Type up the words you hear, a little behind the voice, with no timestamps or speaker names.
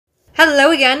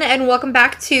Hello again, and welcome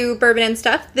back to Bourbon and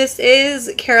Stuff. This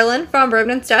is Carolyn from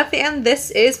Bourbon and Stuff, and this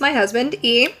is my husband,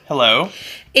 E. Hello.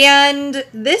 And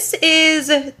this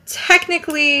is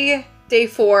technically day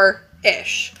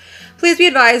 4-ish. Please be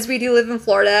advised, we do live in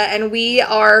Florida, and we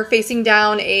are facing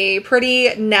down a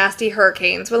pretty nasty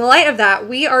hurricane. So in the light of that,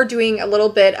 we are doing a little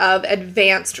bit of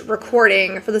advanced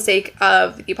recording for the sake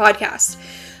of the podcast.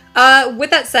 With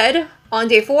that said, on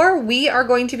day 4, we are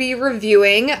going to be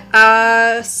reviewing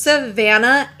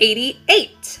Savannah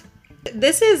 88.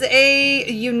 This is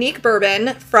a unique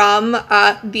bourbon from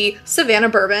the Savannah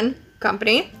Bourbon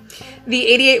Company. The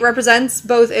 88 represents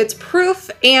both its proof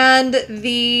and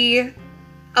the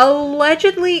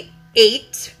allegedly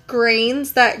 8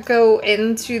 grains that go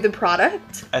into the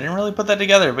product. I didn't really put that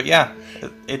together, but yeah,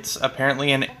 it's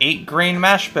apparently an 8-grain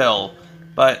mash bill,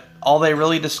 but all they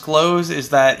really disclose is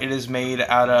that it is made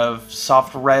out of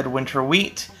soft red winter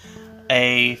wheat,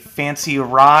 a fancy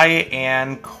rye,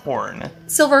 and corn.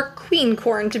 Silver Queen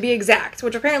corn, to be exact,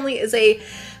 which apparently is a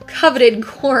coveted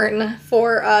corn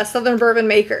for Southern bourbon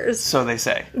makers. So they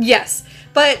say. Yes,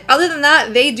 but other than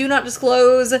that, they do not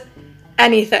disclose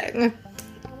anything.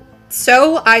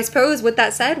 So I suppose with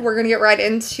that said, we're going to get right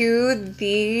into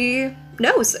the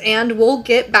nose, and we'll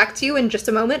get back to you in just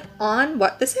a moment on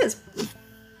what this is.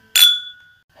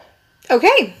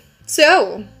 Okay,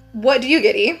 so what do you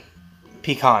get, E?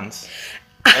 Pecans.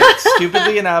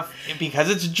 Stupidly enough, because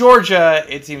it's Georgia,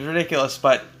 it seems ridiculous,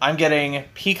 but I'm getting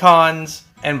pecans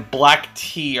and black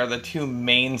tea are the 2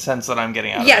 main scents that I'm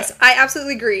getting out of it. Yes, I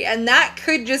absolutely agree. And that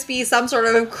could just be some sort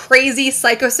of crazy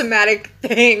psychosomatic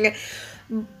thing.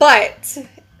 But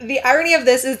the irony of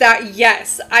this is that,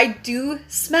 yes, I do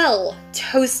smell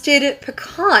toasted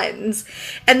pecans.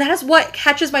 And that is what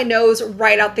catches my nose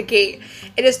right out the gate.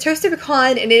 It is toasted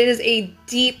pecan, and it is a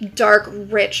deep, dark,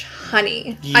 rich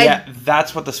honey. Yeah,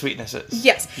 that's what the sweetness is.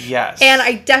 Yes. Yes. And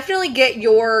I definitely get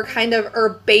your kind of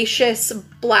herbaceous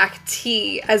black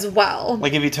tea as well.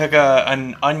 Like if you took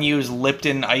an unused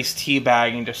Lipton iced tea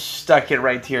bag and just stuck it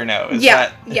right to your nose.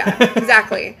 Yeah, yeah,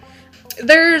 exactly.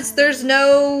 There's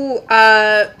no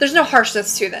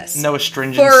harshness to this. No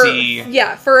astringency.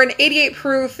 For an 88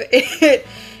 proof,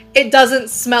 it doesn't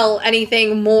smell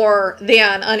anything more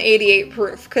than an 88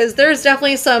 proof, because there's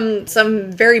definitely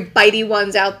some very bitey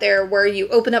ones out there where you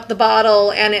open up the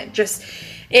bottle and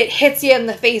it hits you in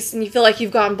the face and you feel like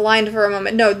you've gone blind for a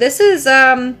moment. No, this is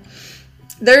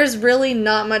there's really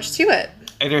not much to it.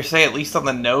 I dare say, at least on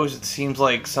the nose, it seems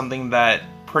like something that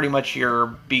pretty much your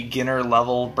beginner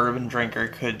level bourbon drinker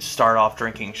could start off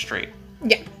drinking straight.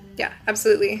 Yeah,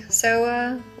 absolutely.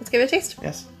 So let's give it a taste.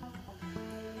 Yes.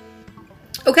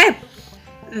 Okay.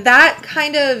 That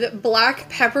kind of black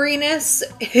pepperiness,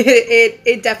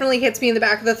 it definitely hits me in the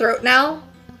back of the throat now.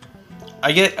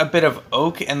 I get a bit of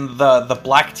oak, and the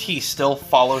black tea still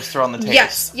follows through on the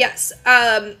taste. Yes.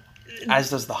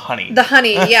 As does the honey. The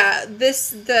honey, yeah.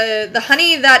 The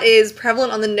honey that is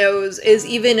prevalent on the nose is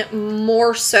even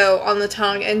more so on the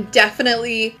tongue, and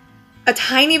definitely a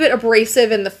tiny bit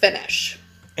abrasive in the finish.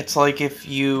 It's like if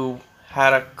you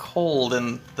had a cold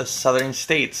in the southern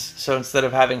states, so instead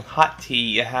of having hot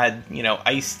tea, you had,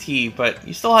 iced tea, but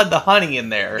you still had the honey in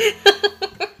there.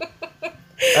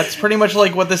 That's pretty much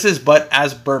like what this is, but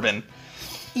as bourbon.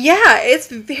 Yeah, it's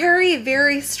very,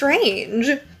 very strange.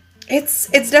 It's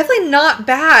definitely not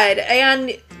bad,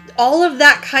 and all of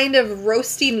that kind of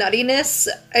roasty nuttiness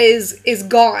is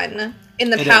gone in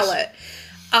the palate.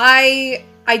 I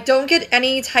don't get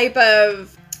any type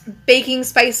of baking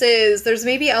spices. There's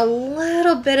maybe a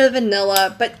little bit of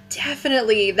vanilla, but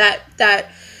definitely that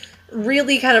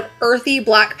really kind of earthy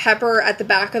black pepper at the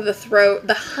back of the throat,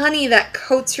 the honey that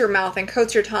coats your mouth and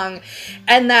coats your tongue,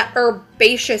 and that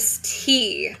herbaceous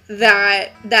tea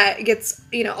that gets,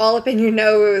 all up in your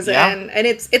nose. Yeah. And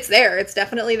it's there. It's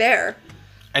definitely there.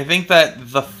 I think that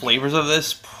the flavors of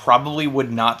this probably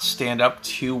would not stand up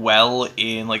too well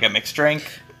in like a mixed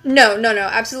drink. No,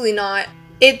 absolutely not.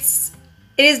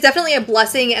 It is definitely a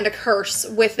blessing and a curse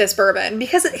with this bourbon,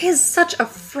 because it is such a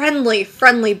friendly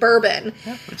bourbon.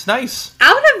 Yeah, it's nice.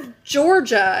 Out of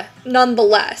Georgia,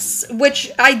 nonetheless,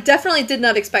 which I definitely did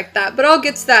not expect that, but I'll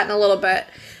get to that in a little bit.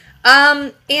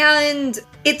 And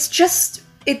it's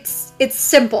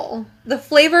simple. The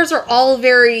flavors are all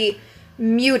very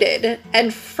muted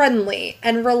and friendly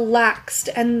and relaxed,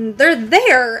 and they're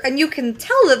there, and you can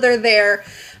tell that they're there.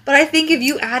 But I think if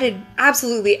you added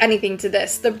absolutely anything to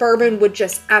this, the bourbon would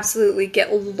just absolutely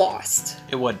get lost.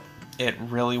 It would. It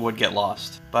really would get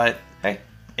lost. But hey,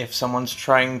 if someone's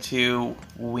trying to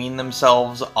wean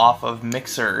themselves off of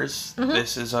mixers,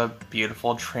 this is a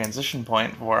beautiful transition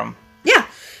point for them.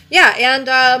 Yeah,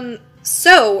 and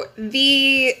So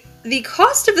the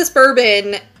cost of this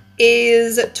bourbon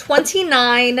is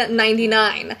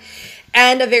 $29.99.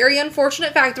 And a very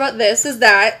unfortunate fact about this is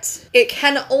that it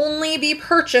can only be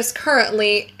purchased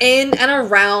currently in and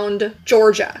around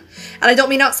Georgia. And I don't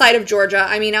mean outside of Georgia,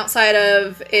 I mean outside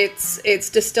of its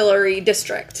distillery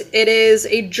district. It is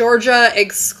a Georgia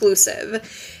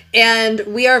exclusive. And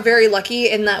we are very lucky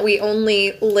in that we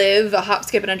only live a hop,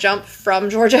 skip, and a jump from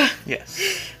Georgia. Yes.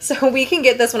 So we can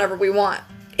get this whenever we want.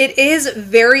 It is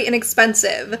very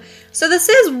inexpensive. So this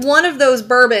is one of those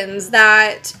bourbons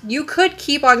that you could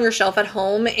keep on your shelf at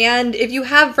home. And if you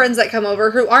have friends that come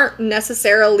over who aren't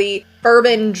necessarily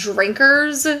bourbon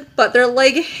drinkers, but they're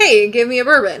like, hey, give me a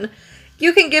bourbon,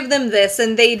 you can give them this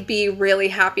and they'd be really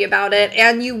happy about it.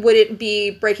 And you wouldn't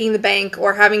be breaking the bank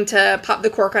or having to pop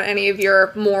the cork on any of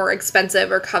your more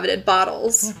expensive or coveted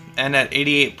bottles. And at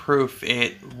 88 proof,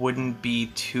 it wouldn't be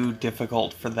too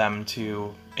difficult for them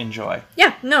to enjoy.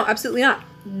 Yeah, no, absolutely not.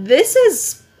 This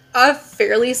is a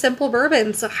fairly simple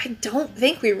bourbon, so I don't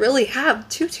think we really have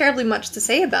too terribly much to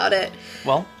say about it.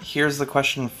 Well, here's the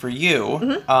question for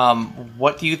you.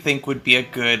 What do you think would be a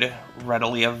good,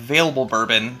 readily available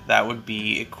bourbon that would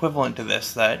be equivalent to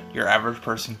this that your average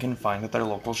person can find at their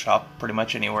local shop pretty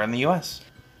much anywhere in the U.S.?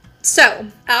 So,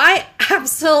 I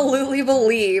absolutely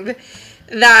believe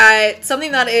that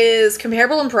something that is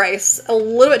comparable in price, a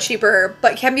little bit cheaper,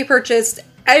 but can be purchased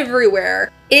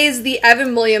everywhere is the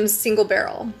Evan Williams single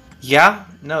barrel. Yeah,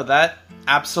 no, that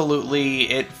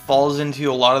absolutely, it falls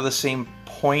into a lot of the same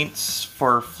points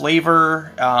for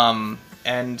flavor, and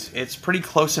it's pretty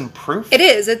close in proof. It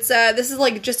is. It's this is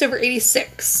like just over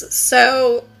 86.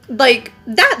 So like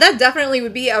that definitely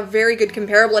would be a very good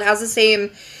comparable. It has the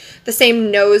same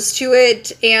nose to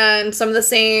it and some of the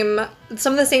same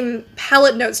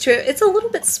palate notes to it. It's a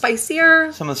little bit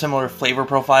spicier. Some of the similar flavor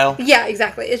profile. Yeah,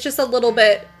 exactly. It's just a little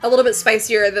bit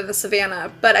spicier than the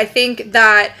Savannah. But I think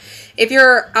that if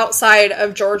you're outside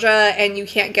of Georgia and you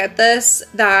can't get this,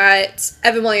 that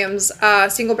Evan Williams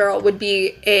single barrel would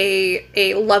be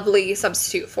a lovely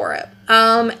substitute for it.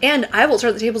 And I will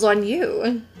turn the tables on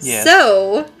you. Yes.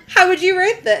 So, how would you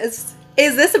rate this?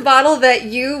 Is this a bottle that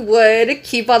you would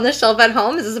keep on the shelf at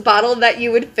home? Is this a bottle that you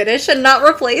would finish and not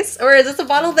replace? Or is this a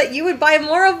bottle that you would buy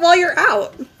more of while you're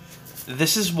out?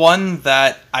 This is one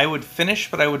that I would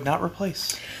finish, but I would not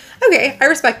replace. Okay, I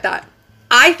respect that.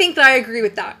 I think that I agree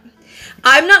with that.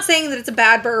 I'm not saying that it's a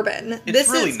bad bourbon. It's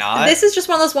really not. This is just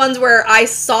one of those ones where I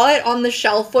saw it on the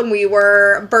shelf when we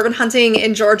were bourbon hunting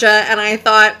in Georgia, and I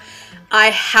thought, I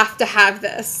have to have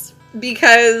this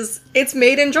because it's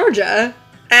made in Georgia.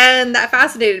 And that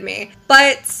fascinated me.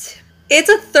 But it's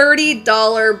a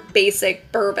 $30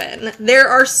 basic bourbon. There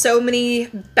are so many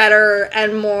better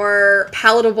and more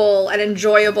palatable and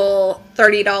enjoyable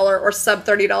 $30 or sub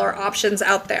 $30 options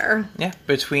out there. Yeah,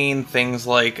 between things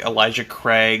like Elijah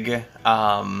Craig,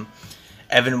 Evan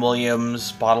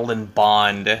Williams, Bottled in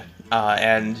Bond,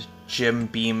 and Jim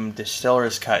Beam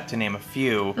Distiller's Cut, to name a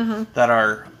few, that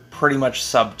are pretty much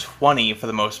sub 20 for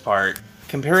the most part.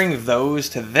 Comparing those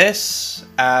to this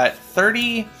at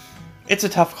 30, it's a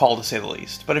tough call to say the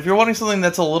least. But if you're wanting something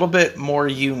that's a little bit more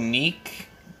unique,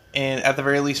 and at the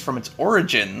very least from its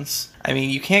origins, I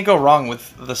mean, you can't go wrong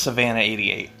with the Savannah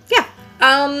 88. Yeah.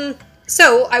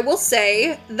 So I will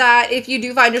say that if you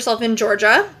do find yourself in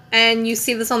Georgia and you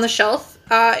see this on the shelf,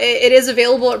 it is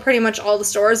available at pretty much all the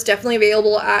stores. Definitely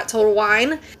available at Total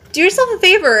Wine. Do yourself a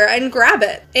favor and grab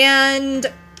it. And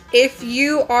if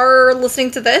you are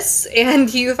listening to this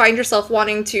and you find yourself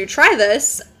wanting to try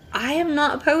this, I am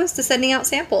not opposed to sending out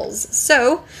samples.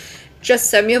 So just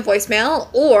send me a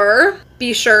voicemail or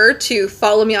be sure to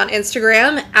follow me on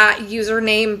Instagram at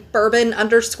username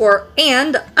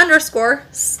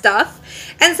bourbon_and_stuff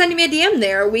and send me a DM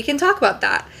there. We can talk about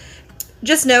that.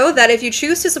 Just know that if you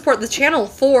choose to support the channel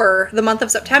for the month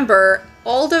of September,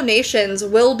 all donations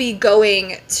will be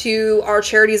going to our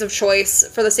charities of choice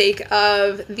for the sake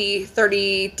of the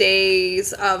 30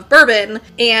 days of bourbon,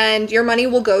 and your money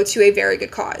will go to a very good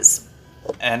cause.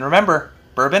 And remember,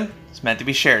 bourbon is meant to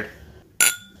be shared.